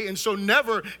one day and so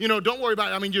never, you know, don't worry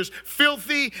about it. I mean, just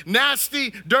filthy,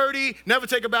 nasty, dirty, never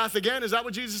take a bath again. Is that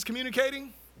what Jesus is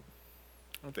communicating?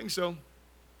 I don't think so.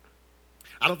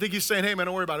 I don't think he's saying, hey, man,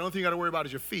 don't worry about it. The only thing you got to worry about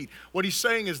is your feet. What he's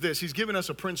saying is this. He's giving us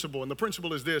a principle, and the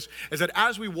principle is this, is that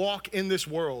as we walk in this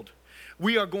world,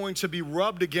 we are going to be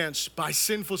rubbed against by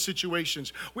sinful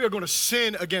situations. We are going to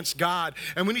sin against God,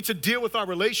 and we need to deal with our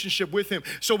relationship with him.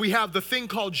 So we have the thing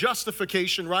called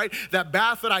justification, right? That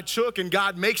bath that I took, and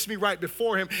God makes me right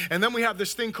before him. And then we have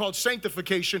this thing called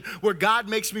sanctification, where God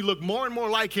makes me look more and more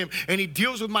like him, and he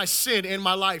deals with my sin in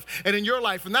my life and in your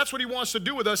life. And that's what he wants to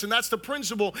do with us, and that's the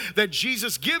principle that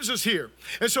Jesus gives us here.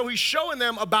 And so he's showing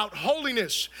them about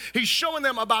holiness. He's showing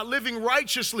them about living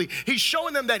righteously. He's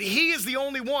showing them that he is the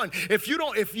only one.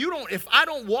 If I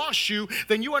don't wash you,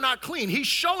 then you are not clean. He's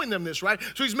showing them this, right?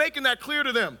 So he's making that clear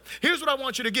to them. Here's what I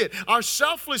want you to get. Our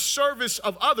selfless service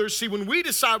of others, see, when we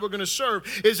decide we're going to serve,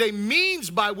 is a means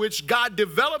by which God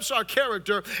develops our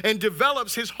character and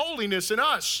develops his holiness in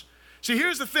us. See,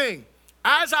 here's the thing.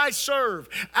 As I serve,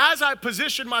 as I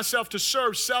position myself to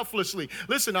serve selflessly.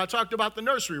 Listen, I talked about the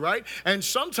nursery, right? And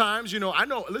sometimes, you know, I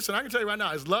can tell you right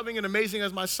now, as loving and amazing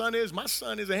as my son is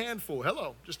a handful.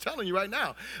 Hello, just telling you right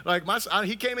now. Like my son,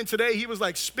 he came in today, he was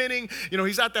like spinning. You know,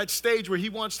 he's at that stage where he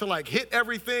wants to like hit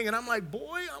everything. And I'm like,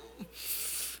 boy,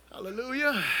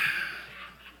 hallelujah.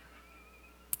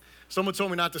 Someone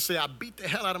told me not to say I beat the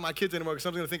hell out of my kids anymore because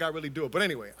someone's going to think I really do it. But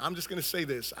anyway, I'm just going to say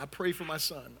this. I pray for my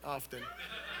son often.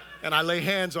 And I lay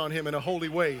hands on him in a holy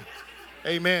way.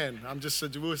 Amen.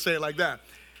 We'll say it like that.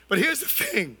 But here's the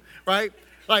thing, right?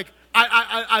 Like,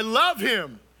 I love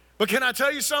him. But can I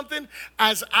tell you something?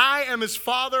 As I am his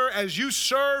father, as you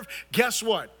serve, guess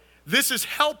what? This is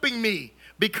helping me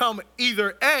become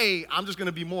either A, I'm just going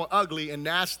to be more ugly and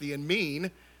nasty and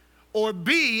mean, or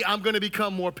B, I'm going to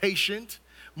become more patient,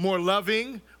 more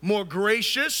loving, more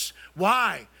gracious.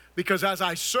 Why? Because as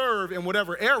I serve in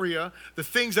whatever area, the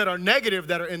things that are negative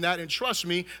that are in that, and trust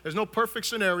me, there's no perfect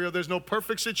scenario, there's no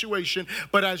perfect situation,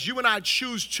 but as you and I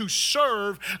choose to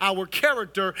serve, our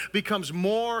character becomes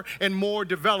more and more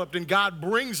developed, and God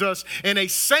brings us in a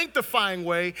sanctifying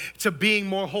way to being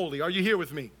more holy. Are you here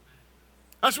with me?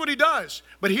 That's what he does.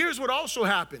 But here's what also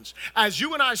happens. As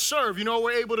you and I serve, you know what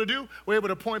we're able to do? We're able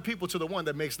to point people to the one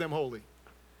that makes them holy.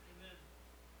 Amen.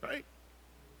 Right?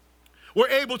 We're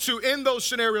able to, in those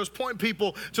scenarios, point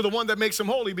people to the one that makes them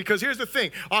holy. Because here's the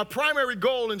thing. Our primary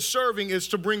goal in serving is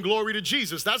to bring glory to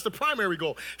Jesus. That's the primary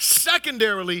goal.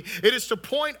 Secondarily, it is to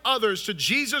point others to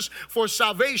Jesus for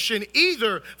salvation,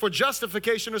 either for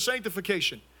justification or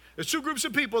sanctification. There's two groups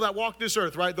of people that walk this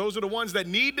earth, right? Those are the ones that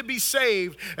need to be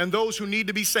saved and those who need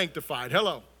to be sanctified.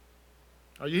 Hello.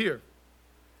 Are you here?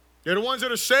 They're the ones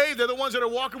that are saved. They're the ones that are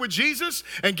walking with Jesus.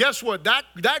 And guess what?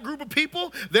 That group of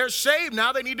people, they're saved.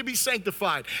 Now they need to be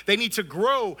sanctified. They need to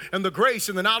grow in the grace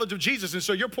and the knowledge of Jesus. And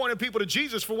so you're pointing people to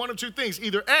Jesus for one of two things.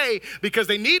 Either A, because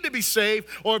they need to be saved,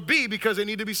 or B, because they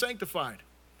need to be sanctified.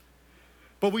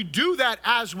 But we do that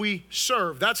as we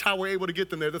serve. That's how we're able to get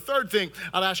them there. The third thing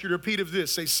I'll ask you to repeat is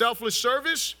this. Say, selfless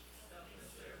service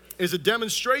is a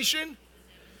demonstration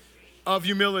of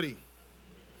humility.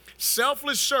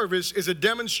 Selfless service is a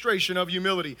demonstration of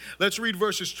humility. Let's read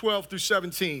verses 12 through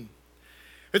 17.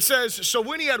 It says, so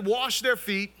when he had washed their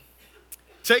feet,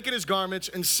 taken his garments,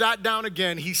 and sat down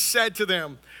again, he said to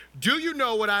them, do you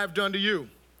know what I have done to you?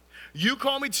 You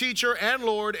call me teacher and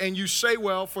Lord, and you say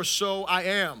well, for so I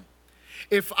am.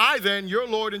 If I then, your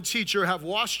Lord and teacher, have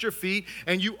washed your feet,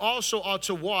 and you also ought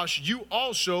to wash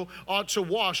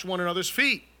one another's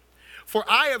feet. For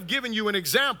I have given you an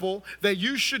example that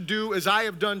you should do as I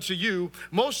have done to you.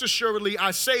 Most assuredly,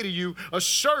 I say to you, a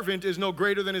servant is no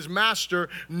greater than his master,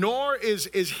 nor is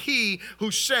he who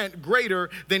sent greater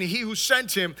than he who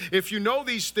sent him. If you know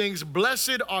these things,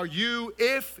 blessed are you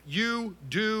if you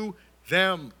do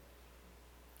them.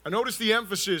 I notice the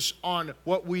emphasis on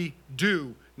what we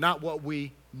do, not what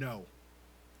we know.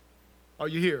 Are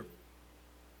you here?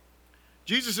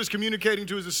 Jesus is communicating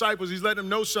to his disciples. He's letting them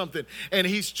know something. And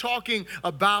he's talking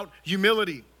about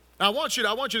humility. Now, I want you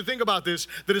to think about this.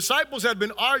 The disciples had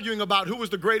been arguing about who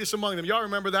was the greatest among them. Y'all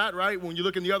remember that, right? When you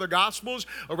look in the other Gospels,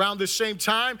 around this same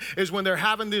time is when they're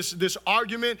having this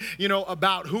argument,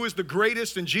 about who is the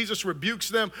greatest, and Jesus rebukes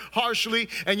them harshly.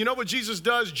 And you know what Jesus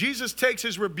does? Jesus takes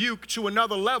his rebuke to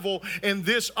another level in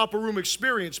this upper room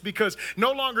experience, because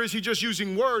no longer is he just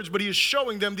using words, but he is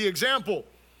showing them the example.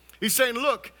 He's saying,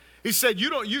 look, he said,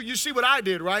 you see what I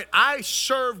did, right? I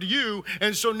served you,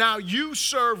 and so now you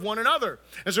serve one another.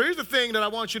 And so here's the thing that I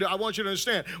want you to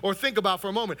understand or think about for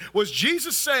a moment. Was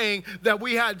Jesus saying that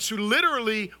we had to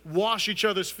literally wash each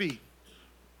other's feet?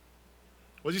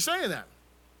 Was he saying that?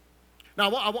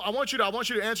 Now, I want you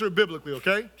to answer it biblically,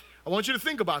 okay? I want you to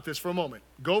think about this for a moment.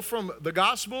 Go from the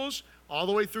Gospels all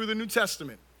the way through the New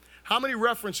Testament. How many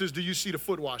references do you see to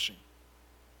foot washing?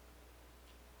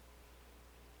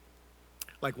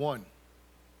 Like one,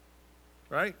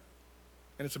 right?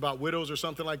 And it's about widows or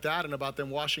something like that, and about them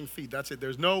washing feet. That's it.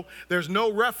 There's no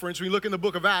reference. When you look in the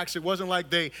book of Acts, it wasn't like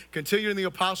they continued in the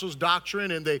apostles' doctrine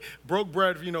and they broke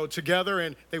bread, together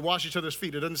and they washed each other's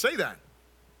feet. It doesn't say that.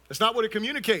 That's not what it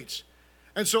communicates.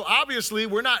 And so obviously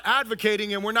we're not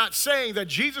advocating and we're not saying that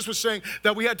Jesus was saying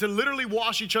that we had to literally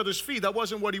wash each other's feet. That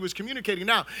wasn't what he was communicating.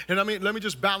 Now, and let me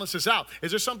just balance this out.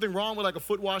 Is there something wrong with like a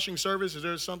foot washing service? Is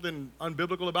there something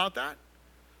unbiblical about that?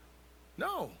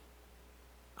 No.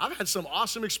 I've had some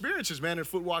awesome experiences, man, in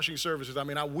foot washing services.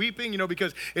 I'm weeping,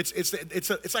 because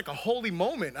it's like a holy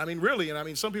moment. Really.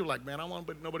 And some people are like, man, I don't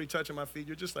want nobody touching my feet.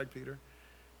 You're just like Peter.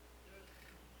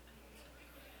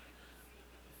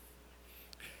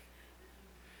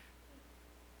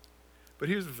 But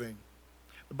here's the thing.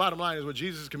 The bottom line is what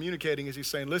Jesus is communicating is he's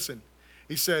saying, listen,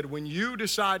 he said, when you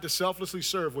decide to selflessly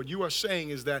serve, what you are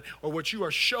saying is that, or what you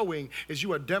are showing is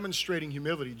you are demonstrating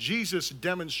humility. Jesus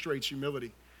demonstrates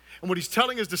humility. And what he's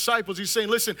telling his disciples, he's saying,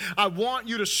 listen, I want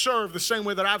you to serve the same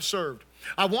way that I've served.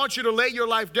 I want you to lay your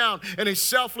life down in a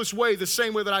selfless way, the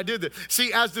same way that I did it.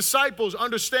 See, as disciples,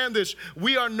 understand this.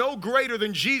 We are no greater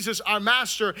than Jesus, our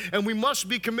master, and we must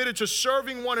be committed to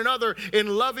serving one another in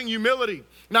loving humility.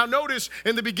 Now, notice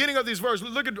in the beginning of these verses,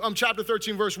 look at chapter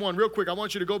 13, verse 1, real quick. I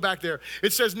want you to go back there.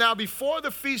 It says, now before the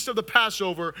feast of the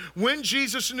Passover, when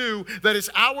Jesus knew that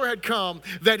his hour had come,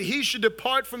 that he should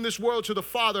depart from this world to the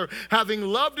Father, having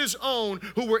loved his own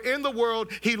who were in the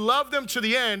world, he loved them to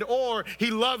the end, or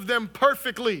he loved them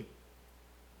perfectly.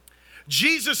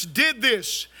 Jesus did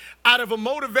this out of a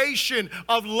motivation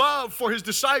of love for his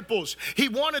disciples. He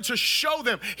wanted to show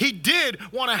them. He did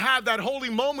want to have that holy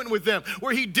moment with them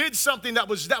where he did something that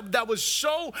was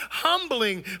so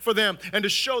humbling for them, and to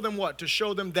show them what? To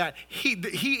show them that he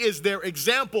is their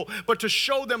example, but to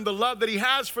show them the love that he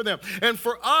has for them. And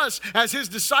for us as his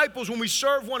disciples, when we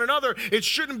serve one another, it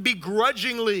shouldn't be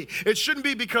grudgingly. It shouldn't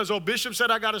be because, oh, Bishop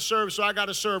said I got to serve, so I got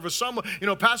to serve. Or someone,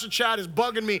 Pastor Chad is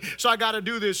bugging me, so I got to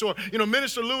do this. Or,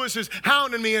 Minister Lewis is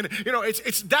hounding me. And,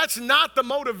 that's not the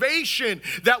motivation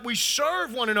that we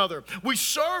serve one another. We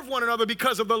serve one another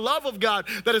because of the love of God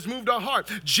that has moved our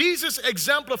heart. Jesus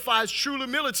exemplifies true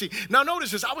humility. Now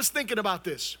notice this. I was thinking about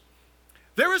this.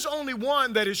 There is only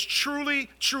one that is truly,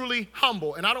 truly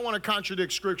humble. And I don't want to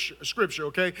contradict scripture,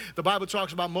 okay? The Bible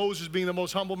talks about Moses being the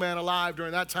most humble man alive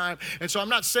during that time. And so I'm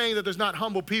not saying that there's not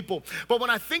humble people. But when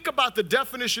I think about the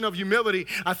definition of humility,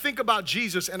 I think about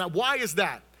Jesus. And why is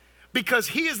that? Because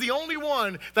he is the only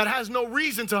one that has no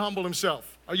reason to humble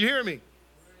himself. Are you hearing me?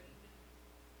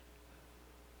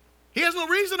 He has no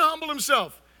reason to humble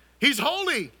himself. He's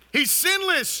holy. He's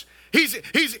sinless. He's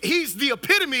the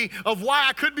epitome of why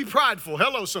I could be prideful.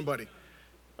 Hello, somebody.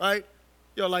 Right?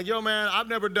 Yo, man, I've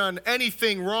never done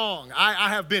anything wrong. I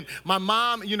have been, my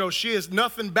mom, she has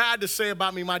nothing bad to say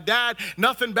about me. My dad,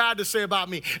 nothing bad to say about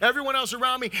me. Everyone else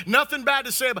around me, nothing bad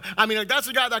to say about me. That's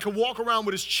a guy that could walk around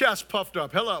with his chest puffed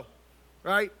up. Hello.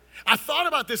 Right? I thought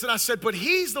about this and I said, but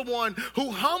he's the one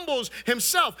who humbles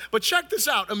himself. But check this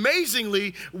out.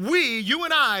 Amazingly, you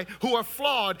and I, who are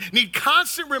flawed, need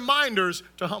constant reminders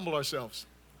to humble ourselves.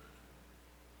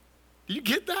 Do you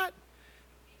get that?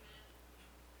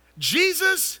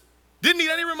 Jesus didn't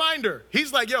need any reminder.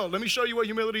 He's like, yo, let me show you what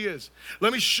humility is.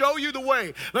 Let me show you the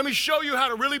way. Let me show you how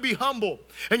to really be humble.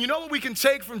 And you know what we can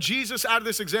take from Jesus out of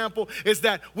this example is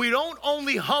that we don't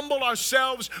only humble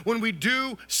ourselves when we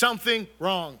do something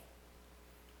wrong.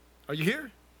 Are you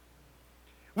here?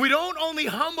 We don't only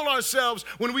humble ourselves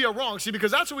when we are wrong. See,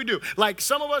 because that's what we do. Like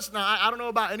some of us, now I don't know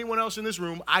about anyone else in this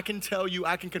room. I can tell you,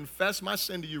 I can confess my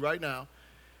sin to you right now.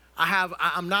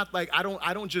 I'm not like, I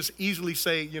don't just easily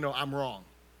say, I'm wrong.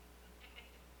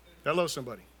 Hello,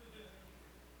 somebody.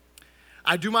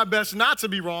 I do my best not to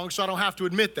be wrong so I don't have to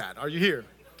admit that. Are you here?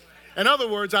 In other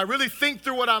words, I really think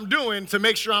through what I'm doing to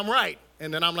make sure I'm right.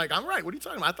 And then I'm like, I'm right. What are you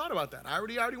talking about? I thought about that. I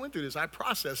already went through this. I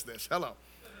processed this. Hello.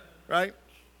 Right?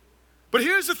 But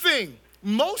here's the thing.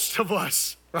 Most of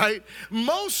us, right?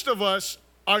 Most of us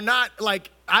are not like,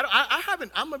 I'm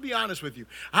going to be honest with you.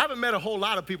 I haven't met a whole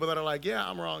lot of people that are like, yeah,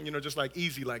 I'm wrong, just like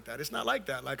easy like that. It's not like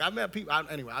that. Like I've met people,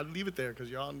 anyway, I'll leave it there because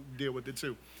y'all deal with it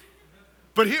too.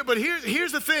 But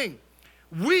here's the thing.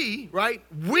 We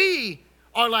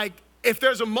are like, if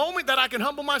there's a moment that I can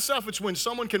humble myself, it's when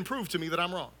someone can prove to me that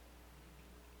I'm wrong.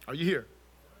 Are you here?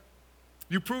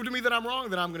 You prove to me that I'm wrong,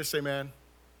 then I'm going to say, man,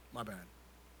 my bad.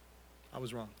 I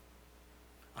was wrong.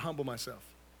 I humble myself.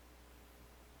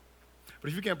 But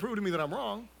if you can't prove to me that I'm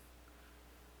wrong,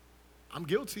 I'm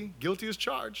guilty. Guilty as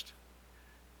charged.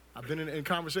 I've been in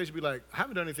conversation, be like, I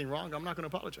haven't done anything wrong. I'm not going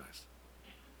to apologize.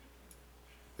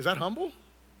 Is that humble?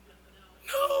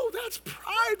 No, that's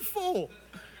prideful.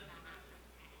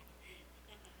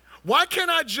 Why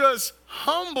can't I just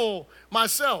humble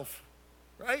myself,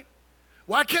 right?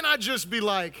 Why can't I just be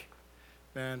like,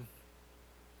 man,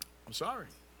 I'm sorry.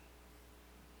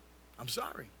 I'm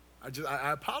sorry.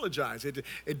 I apologize. It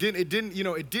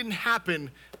didn't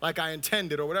happen like I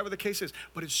intended or whatever the case is.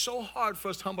 But it's so hard for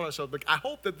us to humble ourselves. But I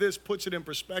hope that this puts it in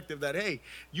perspective that, hey,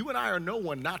 you and I are no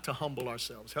one not to humble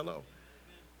ourselves. Hello.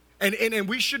 And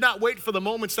we should not wait for the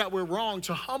moments that we're wrong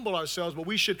to humble ourselves, but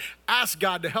we should ask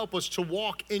God to help us to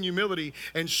walk in humility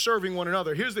and serving one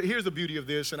another. Here's the beauty of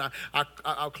this, and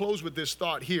I'll close with this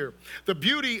thought here. The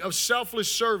beauty of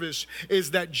selfless service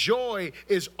is that joy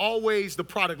is always the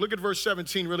product. Look at verse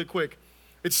 17 really quick.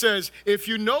 It says, if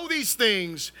you know these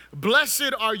things,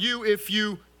 blessed are you if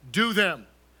you do them.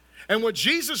 And what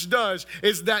Jesus does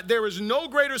is that there is no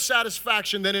greater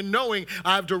satisfaction than in knowing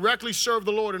I've directly served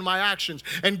the Lord in my actions.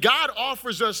 And God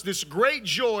offers us this great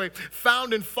joy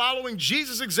found in following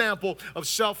Jesus' example of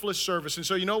selfless service. And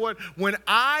so you know what? When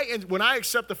I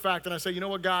accept the fact and I say, you know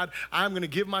what, God, I'm going to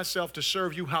give myself to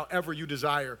serve you however you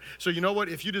desire. So you know what?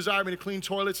 If you desire me to clean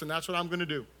toilets, then that's what I'm going to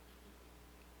do.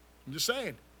 I'm just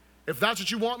saying. If that's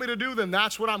what you want me to do, then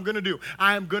that's what I'm going to do.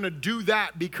 I am going to do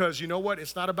that because you know what?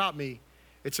 It's not about me.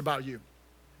 It's about you.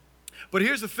 But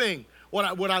here's the thing. What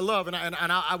I love, and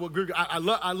I will agree, I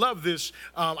love this.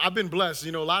 I've been blessed.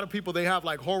 A lot of people, they have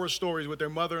like horror stories with their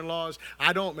mother-in-laws.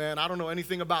 I don't, man. I don't know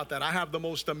anything about that. I have the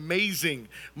most amazing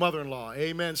mother-in-law.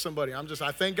 Amen, somebody.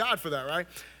 I thank God for that, right?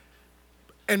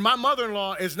 And my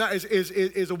mother-in-law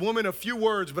is a woman of few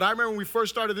words, but I remember when we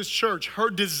first started this church, her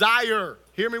desire,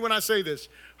 hear me when I say this,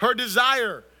 her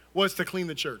desire was to clean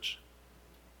the church.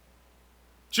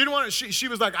 She didn't want to, she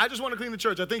was like, I just want to clean the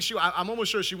church. I'm almost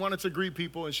sure she wanted to greet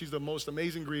people, and she's the most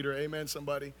amazing greeter. Amen,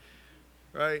 somebody.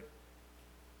 Right?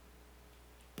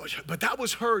 But that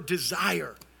was her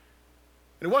desire.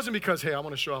 And it wasn't because, hey, I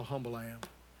want to show how humble I am.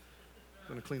 I'm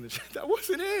going to clean the church. That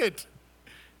wasn't it.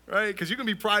 Right? Because you can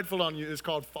be prideful on you. It's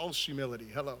called false humility.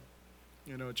 Hello.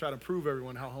 Try to prove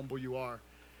everyone how humble you are.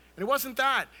 And it wasn't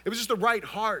that. It was just the right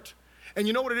heart. And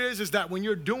you know what it is that when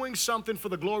you're doing something for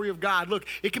the glory of God, look,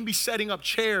 it can be setting up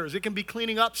chairs. It can be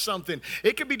cleaning up something.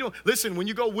 It can be listen, when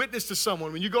you go witness to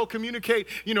someone, when you go communicate,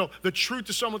 the truth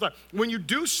to someone's life, when you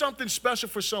do something special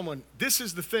for someone, this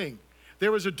is the thing.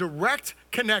 There is a direct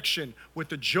connection with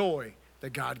the joy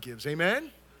that God gives.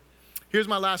 Amen? Here's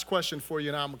my last question for you,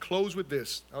 and I'm going to close with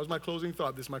this. That was my closing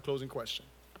thought. This is my closing question.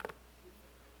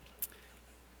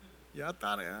 Yeah,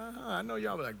 I know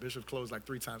y'all were like, Bishop closed like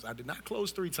 3 times. I did not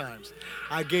close 3 times.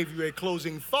 I gave you a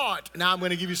closing thought. Now I'm going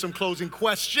to give you some closing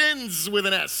questions with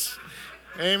an S.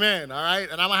 Amen, all right?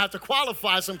 And I'm going to have to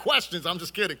qualify some questions. I'm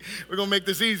just kidding. We're going to make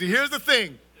this easy. Here's the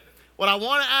thing. What I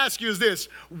want to ask you is this.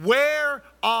 Where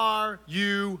are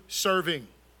you serving?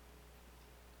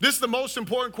 This is the most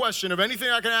important question of anything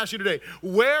I can ask you today.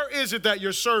 Where is it that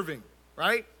you're serving,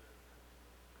 right?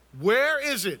 Where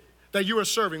is it that you are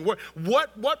serving?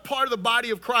 What part of the body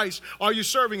of Christ are you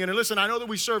serving in? And listen, I know that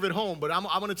we serve at home, but I'm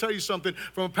going to tell you something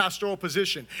from a pastoral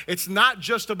position. It's not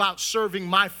just about serving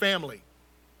my family.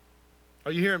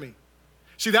 Are you hearing me?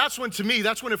 See, that's when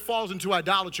it falls into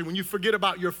idolatry, when you forget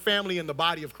about your family in the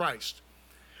body of Christ.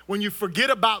 When you forget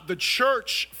about the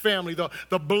church family,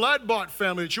 the blood-bought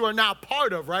family that you are now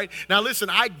part of, right? Now, listen,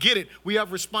 I get it. We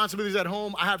have responsibilities at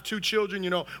home. I have 2 children.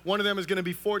 One of them is going to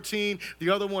be 14. The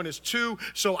other one is 2.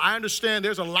 So I understand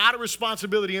there's a lot of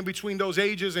responsibility in between those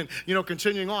ages and,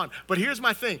 continuing on. But here's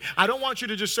my thing. I don't want you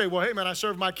to just say, well, hey, man, I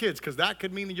serve my kids, because that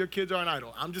could mean that your kids are an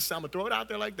idol. I'm going to throw it out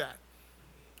there like that.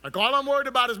 Like, all I'm worried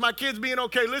about is my kids being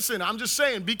okay. Listen, I'm just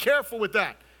saying, be careful with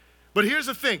that. But here's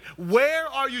the thing. Where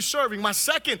are you serving? My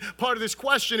second part of this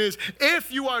question is,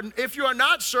 if you are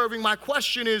not serving, my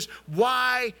question is,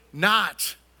 why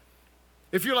not?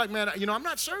 If you're like, man, I'm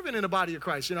not serving in the body of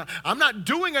Christ. I'm not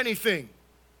doing anything.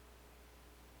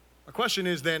 My question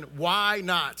is then, why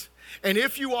not? And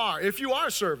if you're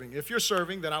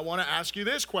serving, then I want to ask you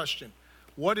this question.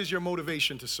 What is your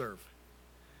motivation to serve?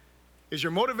 Is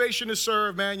your motivation to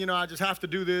serve, man, I just have to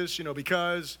do this,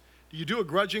 because do you do it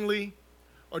grudgingly?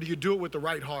 Or do you do it with the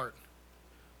right heart?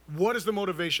 What is the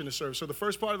motivation to serve? So the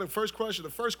first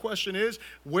question is,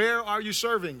 where are you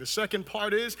serving? The second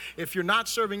part is, if you're not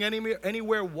serving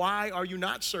anywhere, why are you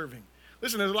not serving?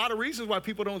 Listen, there's a lot of reasons why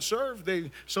people don't serve.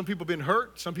 Some people have been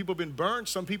hurt. Some people have been burnt.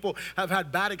 Some people have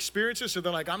had bad experiences, so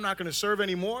they're like, I'm not going to serve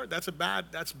anymore. That's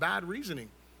bad reasoning.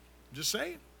 I'm just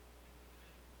saying.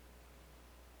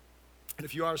 And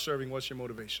if you are serving, what's your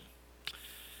motivation?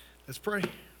 Let's pray.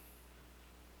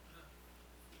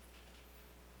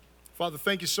 Father,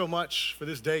 thank you so much for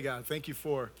this day, God. Thank you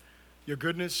for your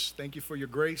goodness. Thank you for your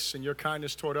grace and your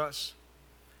kindness toward us.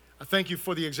 I thank you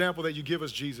for the example that you give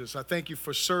us, Jesus. I thank you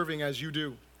for serving as you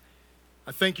do.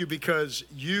 I thank you because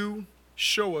you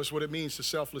show us what it means to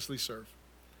selflessly serve.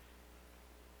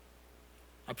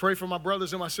 I pray for my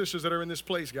brothers and my sisters that are in this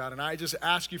place, God, and I just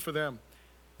ask you for them,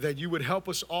 that you would help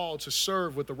us all to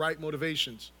serve with the right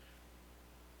motivations.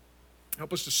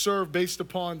 Help us to serve based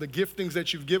upon the giftings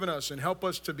that you've given us, and help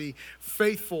us to be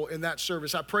faithful in that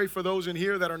service. I pray for those in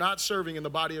here that are not serving in the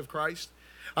body of Christ.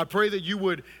 I pray that you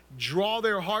would draw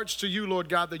their hearts to you, Lord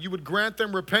God, that you would grant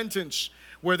them repentance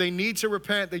where they need to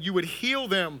repent, that you would heal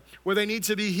them where they need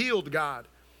to be healed, God,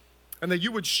 and that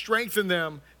you would strengthen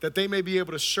them that they may be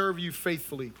able to serve you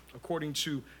faithfully according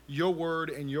to your word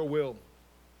and your will.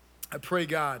 I pray,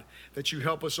 God, that you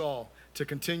help us all to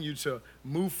continue to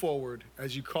move forward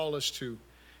as you call us to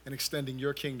in extending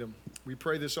your kingdom. We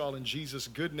pray this all in Jesus'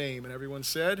 good name. And everyone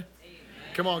said, amen.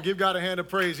 Come on, give God a hand of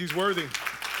praise. He's worthy.